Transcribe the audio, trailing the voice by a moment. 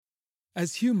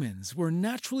As humans, we're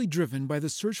naturally driven by the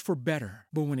search for better.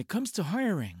 But when it comes to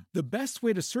hiring, the best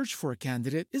way to search for a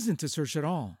candidate isn't to search at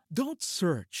all. Don't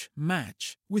search,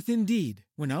 match with Indeed.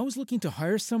 When I was looking to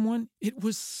hire someone, it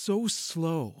was so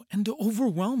slow and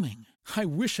overwhelming. I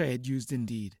wish I had used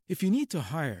Indeed. If you need to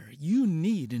hire, you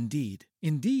need Indeed.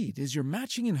 Indeed is your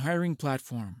matching and hiring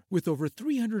platform with over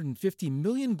 350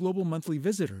 million global monthly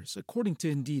visitors, according to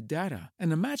Indeed data,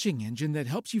 and a matching engine that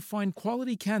helps you find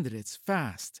quality candidates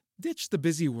fast. Ditch the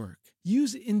busy work.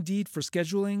 Use Indeed for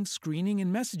scheduling, screening,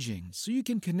 and messaging so you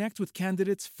can connect with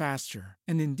candidates faster.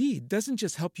 And Indeed doesn't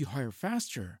just help you hire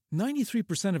faster.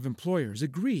 93% of employers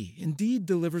agree Indeed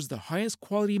delivers the highest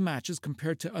quality matches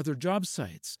compared to other job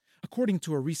sites, according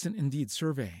to a recent Indeed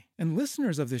survey. And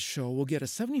listeners of this show will get a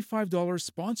 $75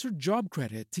 sponsored job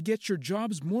credit to get your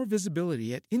jobs more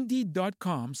visibility at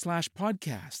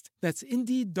Indeed.com/podcast. That's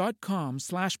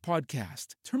Indeed.com/podcast.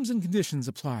 Terms and conditions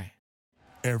apply.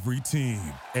 Every team,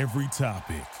 every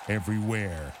topic,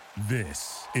 everywhere.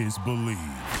 This is Believe.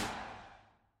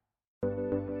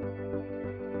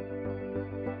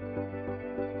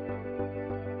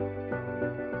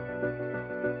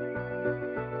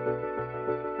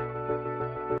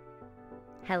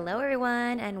 Hello,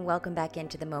 everyone, and welcome back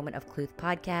into the Moment of Cluth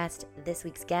podcast. This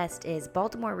week's guest is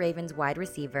Baltimore Ravens wide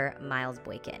receiver Miles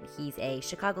Boykin. He's a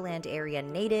Chicagoland area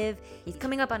native. He's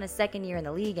coming up on his second year in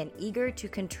the league and eager to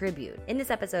contribute. In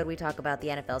this episode, we talk about the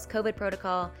NFL's COVID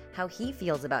protocol, how he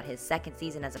feels about his second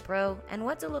season as a pro, and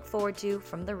what to look forward to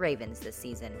from the Ravens this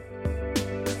season.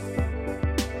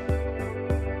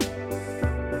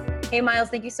 Hey, Miles,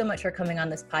 thank you so much for coming on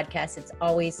this podcast. It's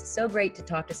always so great to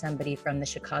talk to somebody from the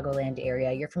Chicagoland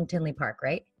area. You're from Tinley Park,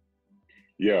 right?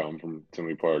 Yeah, I'm from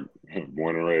Tinley Park,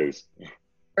 born and raised.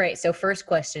 Great. So first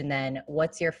question then,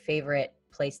 what's your favorite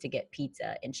place to get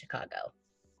pizza in Chicago?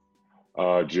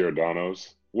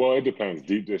 Giordano's. Well, it depends.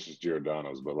 Deep dish is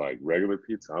Giordano's, but like regular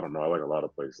pizza, I don't know. I like a lot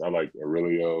of places. I like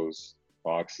Aurelio's,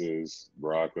 Fox's,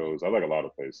 Baracco's. I like a lot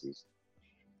of places.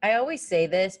 I always say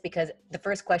this because the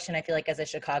first question I feel like as a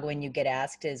Chicagoan you get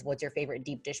asked is, what's your favorite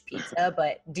deep dish pizza?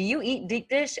 But do you eat deep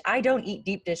dish? I don't eat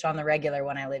deep dish on the regular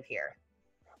when I live here.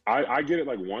 I get it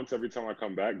like once every time I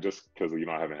come back just because,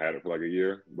 I haven't had it for like a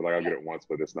year. But like I'll get it once,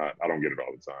 but I don't get it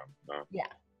all the time. No. Yeah.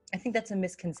 I think that's a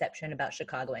misconception about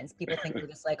Chicagoans. People think we're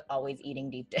just like always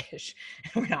eating deep dish.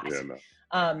 We're not. Yeah, no.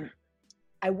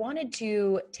 I wanted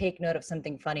to take note of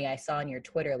something funny I saw on your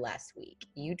Twitter last week.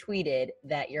 You tweeted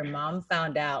that your mom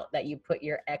found out that you put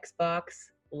your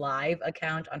Xbox Live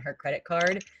account on her credit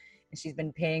card, and she's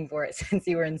been paying for it since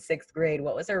you were in 6th grade.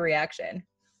 What was her reaction?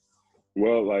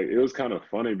 Well, like it was kind of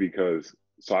funny because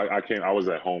I was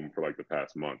at home for like the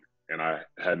past month and I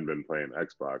hadn't been playing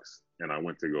Xbox, and I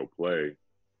went to go play,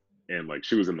 and like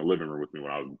she was in the living room with me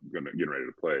when I was getting ready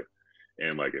to play.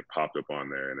 And like it popped up on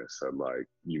there and it said like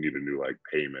you need a new like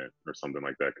payment or something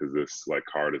like that because this like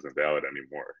card isn't valid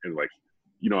anymore. And like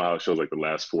how it shows like the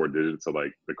last 4 digits of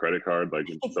like the credit card, like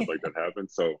and stuff like that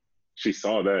happened. So she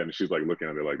saw that and she's like looking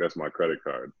at it like, that's my credit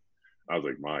card. I was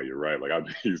like, Ma, you're right. Like I've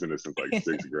been using this since like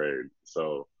 6th grade.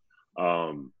 So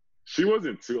she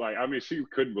wasn't too she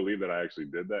couldn't believe that I actually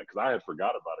did that because I had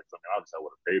forgot about it. Because obviously I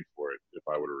would have paid for it if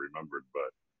I would have remembered,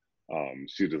 but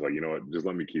she was just like, you know what, just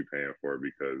let me keep paying for it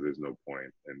because there's no point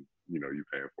in, you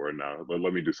paying for it now. But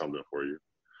let me do something for you.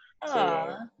 Aww.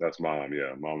 So that's Mom.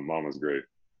 Yeah, Mama's great.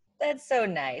 That's so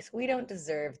nice. We don't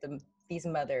deserve these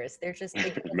mothers. They're just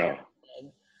No.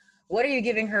 What are you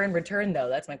giving her in return, though?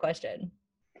 That's my question.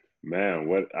 Man,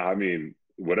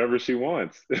 whatever she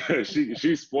wants.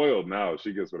 She's spoiled now.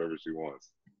 She gets whatever she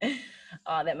wants.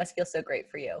 That must feel so great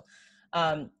for you.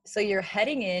 So you're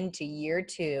heading into year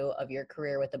 2 of your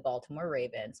career with the Baltimore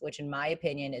Ravens, which in my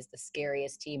opinion is the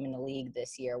scariest team in the league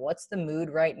this year. What's the mood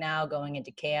right now going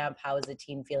into camp? How is the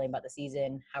team feeling about the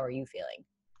season? How are you feeling?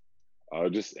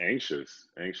 Just anxious,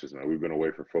 man. We've been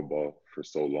away from football for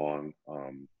so long.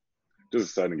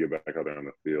 Just excited to get back out there on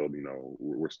the field.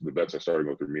 The vets are starting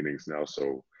to go through meetings now,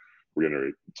 so we're going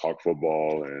to talk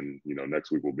football, and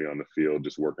next week we'll be on the field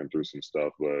just working through some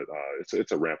stuff. But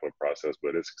it's a ramp up process,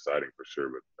 but it's exciting for sure.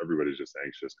 But everybody's just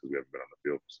anxious because we haven't been on the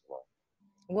field for so long.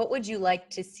 What would you like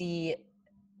to see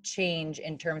change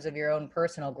in terms of your own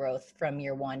personal growth from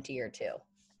year 1 to year 2?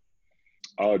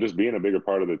 Just being a bigger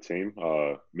part of the team,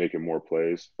 making more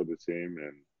plays for the team,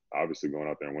 and obviously going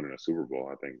out there and winning a Super Bowl.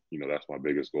 I think that's my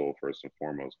biggest goal first and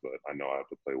foremost. But I know I have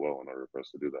to play well in order for us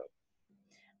to do that.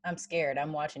 I'm scared.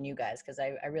 I'm watching you guys because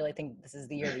I really think this is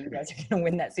the year that you guys are going to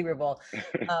win that Super Bowl.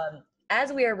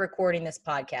 As we are recording this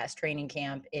podcast, training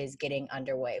camp is getting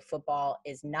underway. Football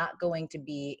is not going to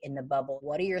be in the bubble.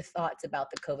 What are your thoughts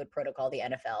about the COVID protocol the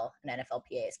NFL and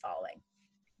NFLPA is following?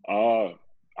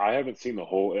 I haven't seen the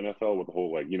whole NFL with the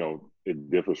whole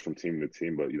it differs from team to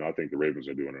team, but I think the Ravens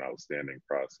are doing an outstanding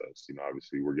process.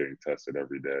 Obviously we're getting tested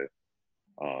every day.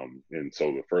 And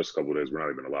so the first couple of days we're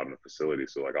not even allowed in the facility.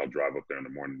 So like I'll drive up there in the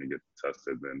morning to get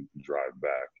tested, then drive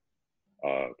back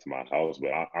to my house.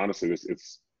 But honestly,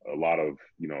 it's a lot of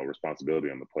responsibility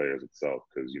on the players itself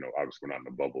because obviously we're not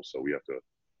in a bubble, so we have to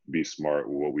be smart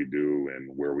with what we do and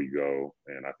where we go.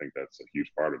 And I think that's a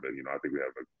huge part of it. I think we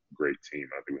have a great team.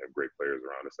 I think we have great players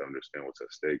around us that understand what's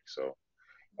at stake. So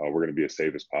we're going to be as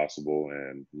safe as possible,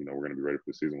 and we're going to be ready for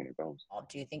the season when it comes.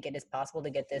 Do you think it is possible to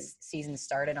get this season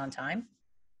started on time?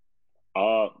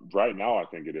 Right now, I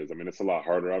think it is. I mean, it's a lot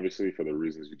harder, obviously, for the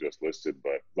reasons you just listed.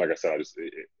 But like I said,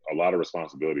 a lot of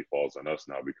responsibility falls on us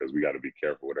now because we got to be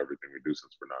careful with everything we do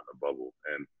since we're not in a bubble.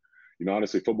 And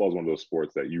honestly, football is one of those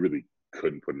sports that you really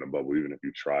couldn't put in a bubble, even if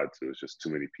you tried to. It's just too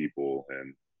many people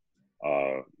and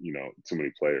too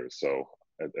many players. So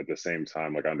at the same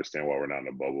time, like I understand why we're not in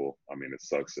a bubble. I mean, it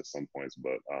sucks at some points,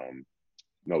 but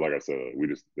no, like I said,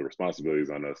 the responsibility is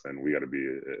on us, and we got to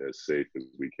be as safe as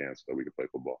we can so that we can play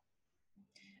football.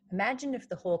 Imagine if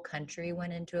the whole country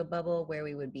went into a bubble, where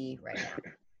we would be right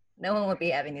now. No one would be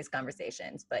having these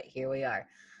conversations, but here we are.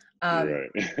 Right.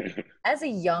 As a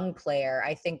young player,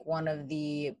 I think one of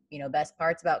the best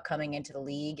parts about coming into the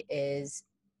league is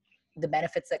the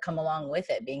benefits that come along with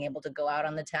it, being able to go out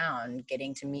on the town,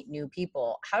 getting to meet new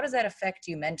people. How does that affect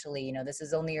you mentally? This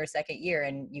is only your second year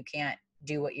and you can't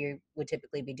do what you would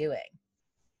typically be doing.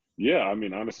 Yeah, I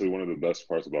mean, honestly, one of the best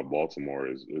parts about Baltimore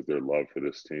is their love for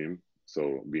this team.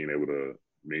 So being able to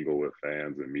mingle with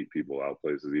fans and meet people out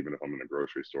places, even if I'm in a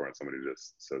grocery store and somebody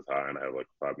just says hi and I have like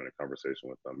a 5-minute conversation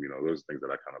with them, those are things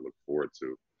that I kind of look forward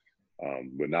to.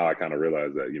 But now I kind of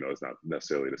realize that, it's not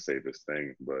necessarily the safest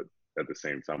thing, but at the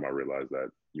same time, I realize that,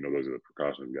 those are the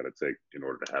precautions we got to take in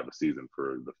order to have a season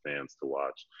for the fans to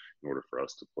watch, in order for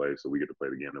us to play. So we get to play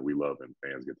the game that we love and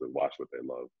fans get to watch what they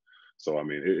love. So, I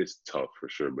mean, it's tough for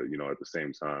sure. But, at the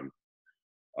same time,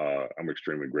 I'm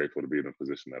extremely grateful to be in the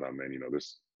position that I'm in.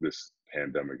 This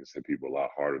pandemic has hit people a lot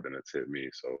harder than it's hit me.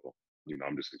 So,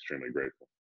 I'm just extremely grateful.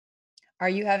 Are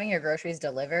you having your groceries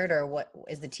delivered, or what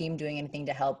is the team doing anything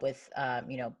to help with,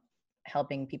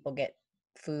 helping people get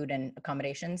food and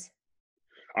accommodations?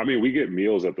 I mean, we get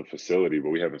meals at the facility, but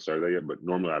we haven't started that yet. But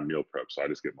normally I meal prep, so I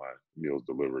just get my meals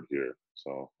delivered here.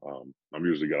 So I'm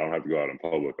usually good. I don't have to go out in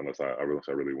public unless I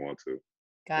really want to.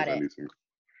 Got I it. need some.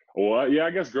 Well, yeah,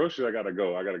 I guess groceries. I gotta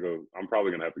go. I'm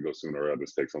probably gonna have to go sooner, or I'll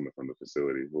just take something from the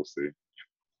facility. We'll see.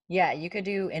 Yeah, you could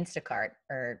do Instacart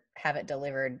or have it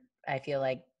delivered. I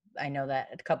know that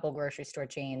a couple grocery store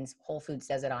chains, Whole Foods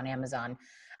does it on Amazon.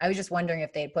 I was just wondering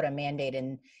if they'd put a mandate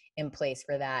in place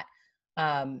for that.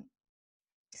 Um,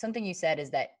 Something you said is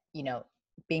that,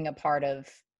 being a part of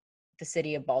the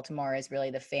city of Baltimore is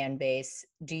really the fan base.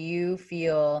 Do you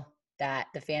feel that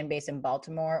the fan base in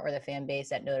Baltimore or the fan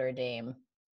base at Notre Dame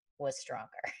was stronger?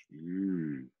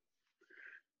 Mm.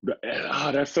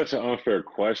 That's such an unfair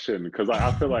question because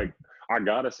I feel like I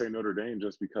gotta say Notre Dame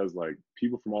just because like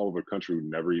people from all over the country who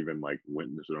never even like went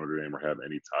to Notre Dame or have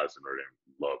any ties to Notre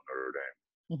Dame love Notre Dame.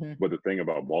 Mm-hmm. But the thing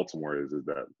about Baltimore is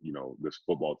that this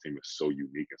football team is so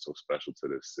unique and so special to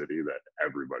this city that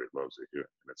everybody loves it here,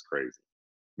 and it's crazy.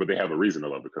 But they have a reason to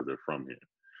love it because they're from here.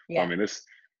 So I Yeah. mean,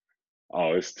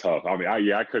 it's tough. I mean,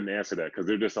 I couldn't answer that because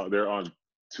they're on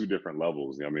two different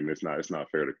levels. I mean, it's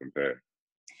not fair to compare.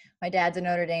 My dad's a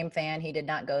Notre Dame fan. He did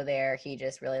not go there. He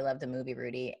just really loved the movie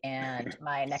Rudy. And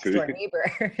my next See, door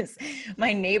neighbors,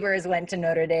 my neighbors went to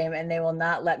Notre Dame, and they will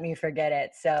not let me forget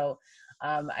it. So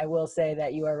I will say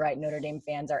that you are right. Notre Dame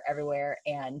fans are everywhere,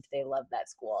 and they love that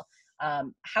school.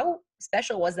 How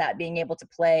special was that being able to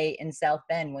play in South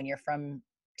Bend when you're from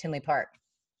Tinley Park?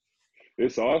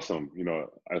 it's awesome.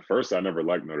 At first I never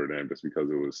liked Notre Dame just because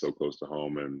it was so close to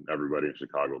home and everybody in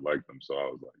Chicago liked them. So I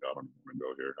was like, I don't want to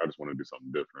go here. I just want to do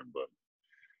something different.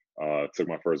 But took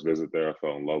my first visit there. I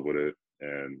fell in love with it.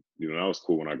 And, that was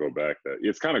cool when I go back. That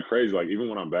it's kind of crazy. Like, even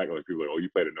when I'm back, like, people are like, oh, you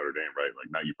played at Notre Dame, right?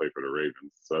 Like, now you play for the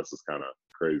Ravens. So that's just kind of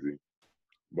crazy.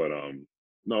 But,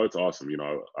 no, it's awesome.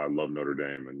 I love Notre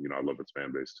Dame and, I love its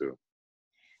fan base too.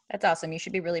 That's awesome. You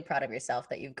should be really proud of yourself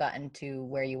that you've gotten to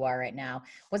where you are right now.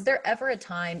 Was there ever a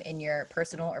time in your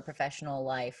personal or professional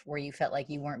life where you felt like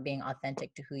you weren't being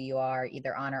authentic to who you are,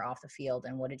 either on or off the field?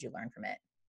 And what did you learn from it?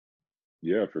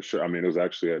 Yeah, for sure. I mean, it was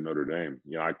actually at Notre Dame.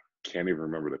 I can't even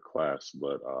remember the class,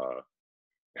 but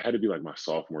it had to be like my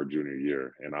sophomore, junior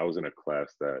year. And I was in a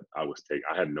class that I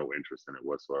had no interest in it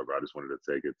whatsoever. I just wanted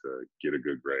to take it to get a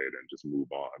good grade and just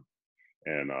move on.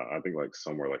 And I think like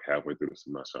somewhere like halfway through the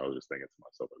semester, I was just thinking to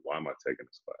myself, like, why am I taking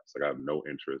this class? Like, I have no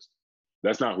interest.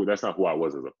 that's not who I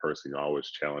was as a person. I always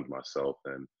challenge myself,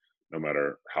 and no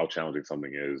matter how challenging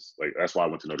something is, like that's why I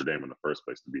went to Notre Dame in the first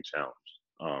place, to be challenged.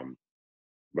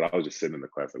 But I was just sitting in the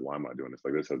class like, why am I doing this?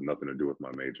 Like this has nothing to do with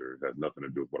my major. It has nothing to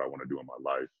do with what I want to do in my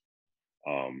life.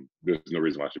 There's no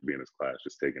reason why I should be in this class,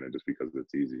 just taking it just because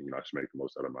it's easy. I should make the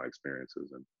most out of my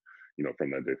experiences. And,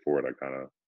 from that day forward, I kind of,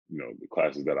 the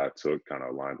classes that I took kind of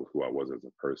aligned with who I was as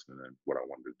a person and what I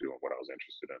wanted to do and what I was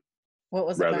interested in. What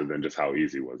was rather than just how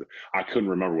easy was it? I couldn't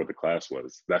remember what the class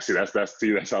was. That's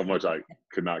how much I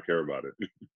could not care about it.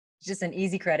 Just an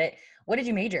easy credit. What did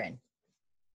you major in?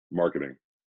 Marketing.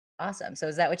 Awesome. So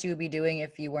is that what you would be doing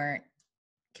if you weren't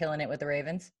killing it with the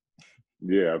Ravens?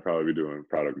 Yeah, I'd probably be doing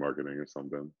product marketing or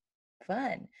something.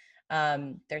 Fun.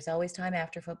 There's always time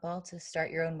after football to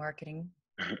start your own marketing.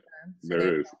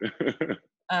 There is.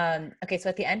 Okay, so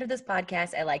at the end of this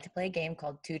podcast, I like to play a game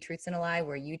called Two Truths and a Lie,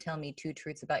 where you tell me two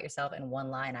truths about yourself and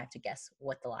one lie, and I have to guess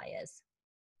what the lie is.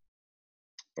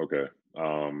 Okay.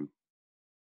 I'm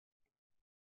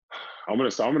gonna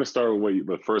start with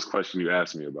the first question you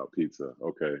asked me about pizza.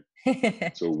 Okay.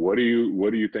 So what do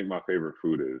you think my favorite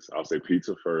food is? I'll say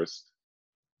pizza first,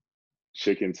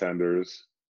 chicken tenders,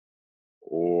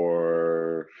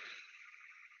 or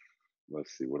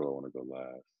let's see, what do I want to go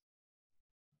last?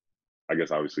 I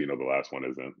guess obviously the last one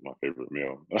isn't my favorite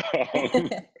meal.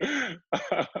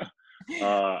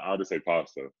 I'll just say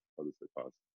pasta.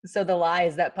 So the lie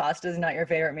is that pasta is not your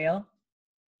favorite meal?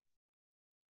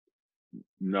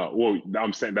 No, well,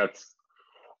 I'm saying I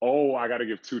got to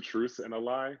give two truths and a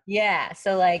lie? Yeah,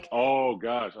 so like. Oh,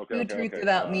 gosh, okay. Two truths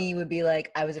about me would be like,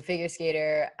 I was a figure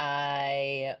skater,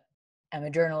 I am a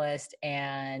journalist,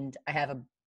 and I have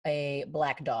a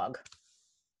black dog.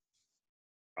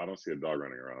 I don't see a dog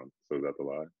running around, so is that the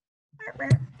lie?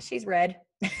 She's red.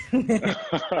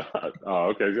 Oh,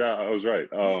 okay, yeah, I was right.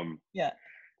 Yeah.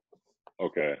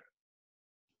 Okay.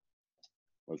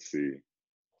 Let's see.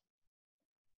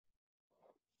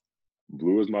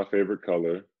 Blue is my favorite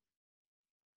color.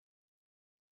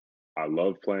 I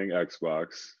love playing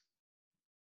Xbox.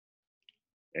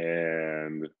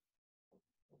 And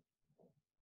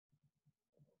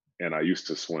I used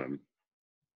to swim.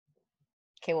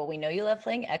 Okay, well, we know you love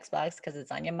playing Xbox because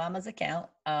it's on your mama's account.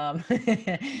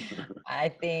 I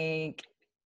think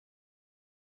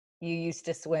you used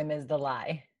to swim is the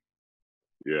lie.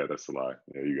 Yeah, that's the lie.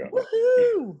 Yeah, you got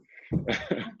Woohoo!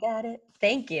 I got it.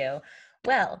 Thank you.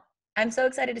 Well, I'm so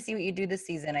excited to see what you do this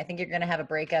season. I think you're going to have a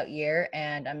breakout year,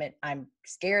 and I'm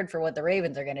scared for what the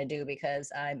Ravens are going to do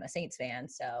because I'm a Saints fan.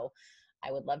 So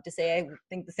I would love to say I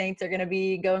think the Saints are going to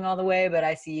be going all the way, but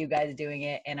I see you guys doing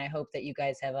it, and I hope that you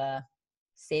guys have a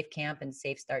safe camp and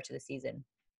safe start to the season.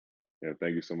 Yeah,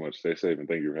 thank you so much. Stay safe, and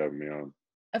thank you for having me on.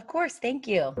 Of course. Thank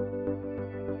you.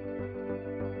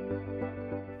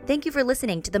 Thank you for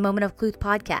listening to the Moment of Cluth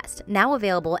podcast, now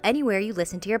available anywhere you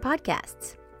listen to your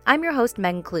podcasts. I'm your host,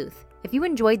 Megan Cluth. If you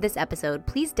enjoyed this episode,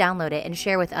 please download it and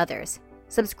share with others.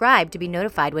 Subscribe to be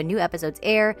notified when new episodes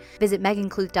air. Visit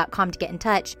megancluth.com to get in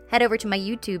touch. Head over to my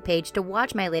YouTube page to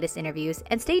watch my latest interviews,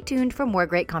 and stay tuned for more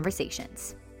great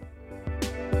conversations.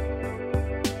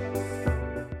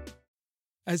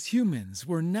 As humans,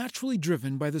 we're naturally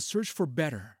driven by the search for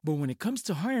better. But when it comes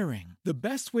to hiring, the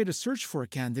best way to search for a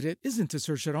candidate isn't to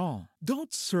search at all.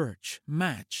 Don't search,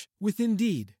 match with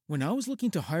Indeed. When I was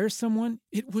looking to hire someone,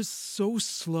 it was so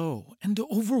slow and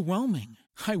overwhelming.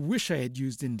 I wish I had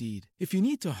used Indeed. If you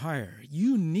need to hire,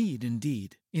 you need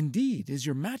Indeed. Indeed is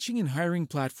your matching and hiring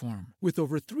platform with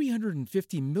over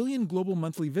 350 million global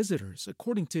monthly visitors,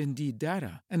 according to Indeed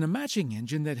data, and a matching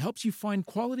engine that helps you find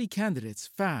quality candidates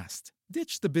fast.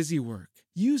 Ditch the busy work.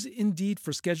 Use Indeed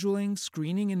for scheduling,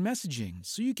 screening, and messaging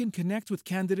so you can connect with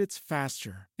candidates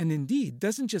faster. And Indeed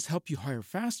doesn't just help you hire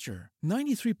faster.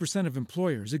 93% of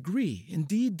employers agree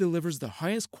Indeed delivers the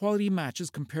highest quality matches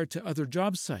compared to other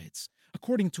job sites,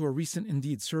 according to a recent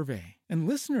Indeed survey. And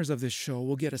listeners of this show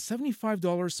will get a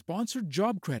 $75 sponsored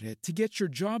job credit to get your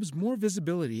jobs more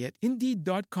visibility at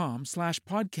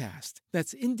Indeed.com/podcast.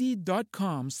 That's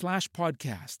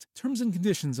Indeed.com/podcast. Terms and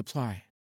conditions apply.